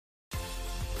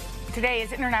Today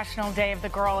is International Day of the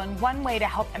Girl, and one way to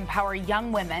help empower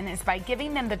young women is by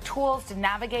giving them the tools to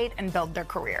navigate and build their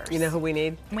careers. You know who we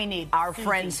need? We need our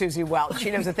friend Suzy Welch.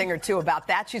 She knows a thing or two about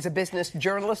that. She's a business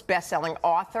journalist, best-selling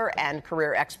author, and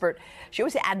career expert. She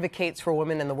always advocates for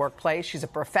women in the workplace. She's a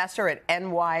professor at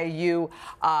NYU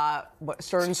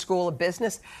Stern School of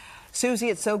Business. Suzy,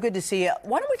 it's so good to see you.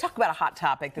 Why don't we talk about a hot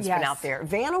topic that's been out there?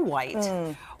 Vanna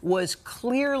White was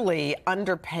clearly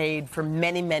underpaid for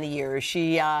many, many years.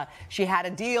 She had a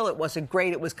deal. It wasn't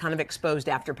great. It was kind of exposed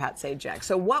after Pat Sajak.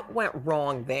 So what went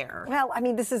wrong there? Well, I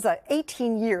mean, this is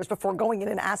 18 years before going in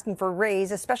and asking for a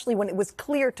raise, especially when it was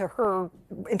clear to her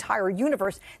entire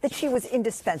universe that she was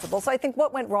indispensable. So I think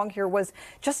what went wrong here was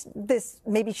just this,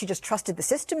 maybe she just trusted the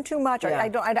system too much.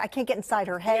 I can't get inside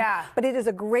her head. But it is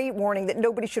a great warning that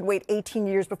nobody should wait 18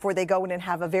 years before they go in and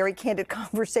have a very candid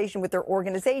conversation with their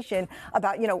organization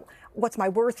about, you know, what's my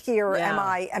worth here? Am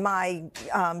I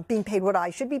being paid what I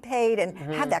should be paid? And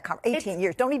have that 18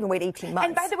 years. Don't even wait 18 months.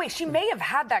 And by the way, she may have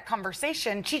had that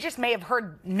conversation. She just may have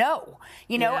heard no.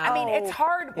 You know, I mean, it's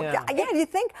hard. You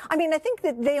think? I mean, I think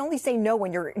that they only say no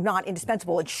when you're not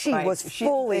indispensable, and she was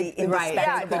fully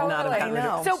indispensable. I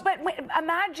know. So, but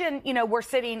imagine, you know,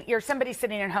 somebody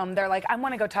sitting at home. They're like, I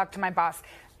want to go talk to my boss.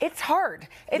 It's hard.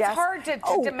 It's hard to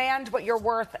demand what you're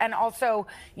worth and also,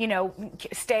 you know,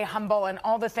 stay humble and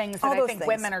all the things that I think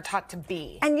women are taught to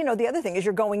be. And, you know, the other thing is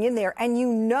you're going in there and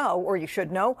you know, or you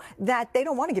should know, that they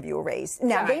don't want to give you a raise.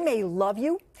 Now, they may love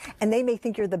you and they may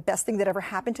think you're the best thing that ever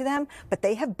happened to them, but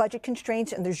they have budget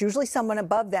constraints and there's usually someone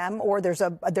above them, or there's a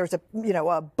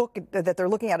book that they're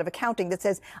looking at of accounting that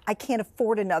says, I can't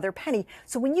afford another penny.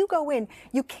 So when you go in,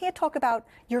 you can't talk about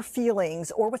your feelings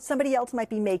or what somebody else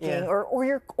might be making or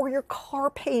your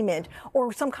car payment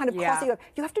or some kind of cost.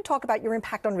 You have to talk about your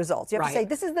impact on results. You have to say,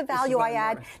 this is the value I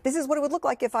add. This is what it would look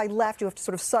like if I left. You have to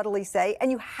sort of subtly say,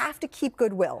 and you have to keep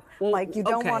goodwill. Well, like, you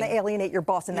don't want to alienate your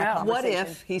boss in that conversation. What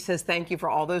if he says, thank you for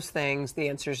all those things? The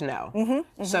answer is no.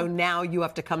 So now you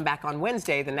have to come back on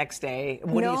Wednesday, the next day.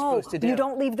 What are you supposed to do? You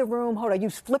don't leave the room, Hoda. You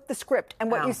flip the script. And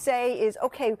what you say is,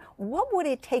 okay, what would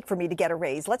it take for me to get a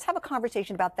raise? Let's have a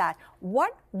conversation about that.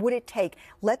 What would it take?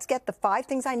 Let's get the 5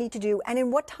 things I need to do, and in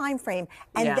what time frame,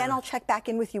 and then I'll check back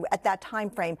in with you at that time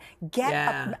frame. Get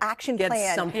an action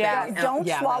plan. Don't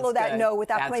swallow that no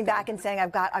without coming back and saying,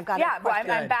 I've got well,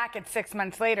 I'm back at 6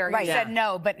 months later. You said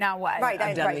no, but now what?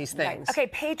 I've done these things. Okay,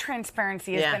 pay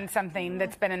transparency has been something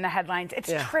that's been in the headlines.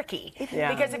 It's tricky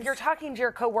because if you're talking to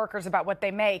your coworkers about what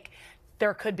they make,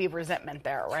 there could be resentment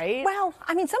there, right? Well,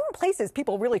 I mean, some places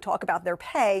people really talk about their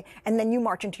pay, and then you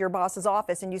march into your boss's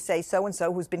office and you say,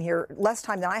 so-and-so who's been here less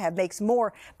time than I have makes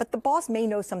more, but the boss may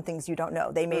know some things you don't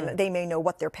know. They may know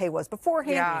what their pay was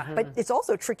beforehand, but it's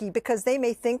also tricky because they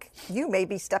may think you may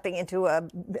be stepping into a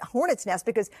hornet's nest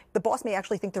because the boss may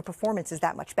actually think their performance is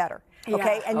that much better,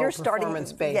 okay? And you're starting...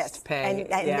 Performance-based pay.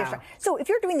 So if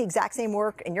you're doing the exact same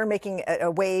work and you're making a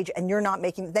wage and you're not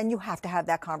making, then you have to have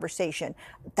that conversation.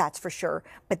 That's for sure.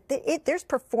 But there's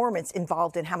performance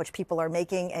involved in how much people are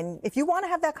making. And if you want to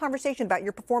have that conversation about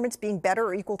your performance being better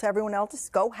or equal to everyone else's,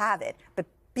 go have it. But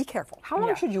be careful. How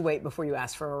long should you wait before you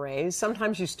ask for a raise?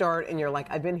 Sometimes you start and you're like,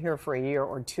 I've been here for a year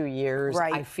or 2 years.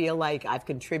 I feel like I've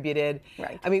contributed.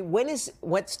 I mean,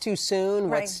 what's too soon?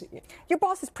 Your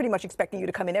boss is pretty much expecting you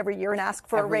to come in every year and ask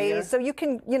for a raise. So you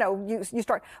can, you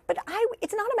start. But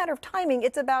it's not a matter of timing.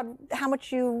 It's about how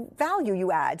much value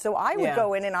you add. So I would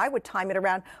go in and I would time it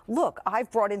around. Look, I've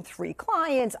brought in 3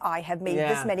 clients. I have made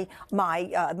this many.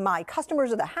 My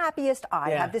customers are the happiest. I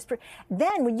have this.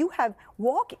 Then when you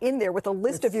walk in there with a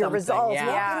list of your results,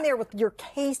 walk in there with your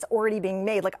case already being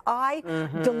made. Like, I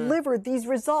delivered these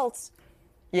results.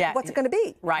 What's it going to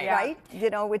be? Right? You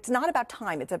know, it's not about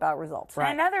time. It's about results.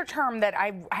 Another term that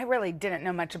I really didn't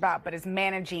know much about, but is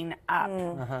managing up.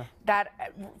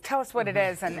 Tell us what it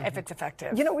is and if it's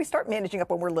effective. You know, we start managing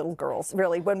up when we're little girls,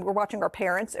 really, when we're watching our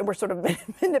parents and we're sort of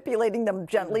manipulating them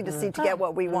gently to get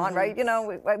what we want, right? You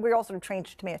know, we're all sort of trained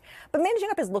to manage. But managing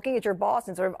up is looking at your boss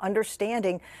and sort of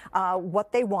understanding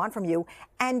what they want from you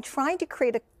and trying to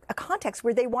create a context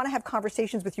where they want to have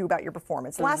conversations with you about your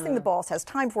performance. The last thing the boss has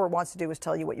time for or wants to do is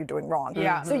tell you what you're doing wrong.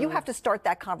 So you have to start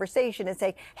that conversation and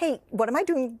say, hey, what am I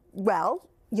doing well?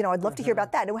 You know, I'd love to hear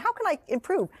about that. And how can I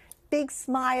improve? Big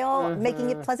smile, making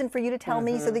it pleasant for you to tell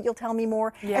me so that you'll tell me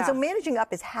more. And so managing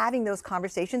up is having those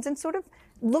conversations and sort of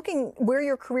looking where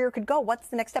your career could go. What's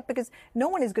the next step? Because no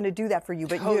one is going to do that for you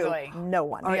but you. No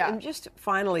one. All right, and just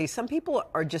finally, some people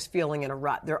are just feeling in a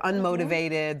rut. They're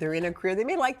unmotivated. They're in a career. They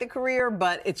may like the career,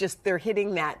 but it's just they're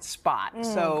hitting that spot.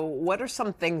 So what are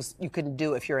some things you can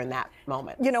do if you're in that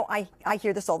moment? You know, I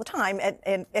hear this all the time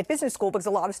at business school, because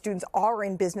a lot of students are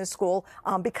in business school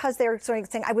because they're sort of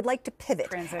saying, I would like to pivot.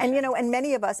 Transition. And, you know, and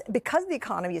many of us, because the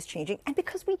economy is changing and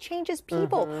because we change as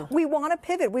people, we want to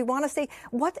pivot. We want to say,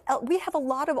 we have a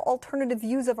lot of alternative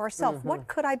views of ourselves. What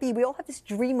could I be? We all have this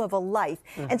dream of a life.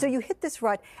 And so you hit this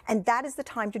rut, and that is the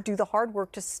time to do the hard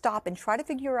work to stop and try to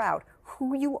figure out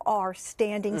who you are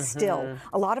standing still.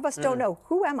 A lot of us don't know,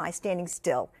 who am I standing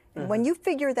still? And when you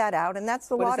figure that out, and that's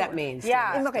a lot of... What does that mean?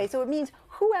 Yeah. Okay, so it means,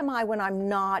 who am I when I'm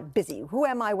not busy? Who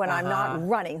am I when I'm not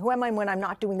running? Who am I when I'm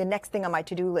not doing the next thing on my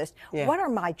to-do list? What are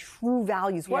my true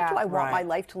values? What do I want my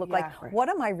life to look like? What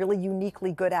am I really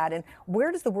uniquely good at? And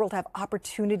where does the world have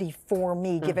opportunity for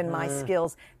me, given my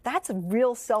skills? That's a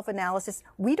real self-analysis.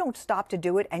 We don't stop to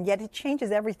do it, and yet it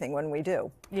changes everything when we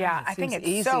do. Yeah, I think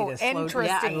it's so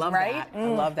interesting, I love right? That. I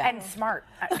love that. And smart.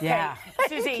 Yeah.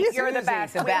 Suzy, you're the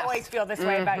best. We always feel this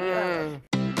way about you.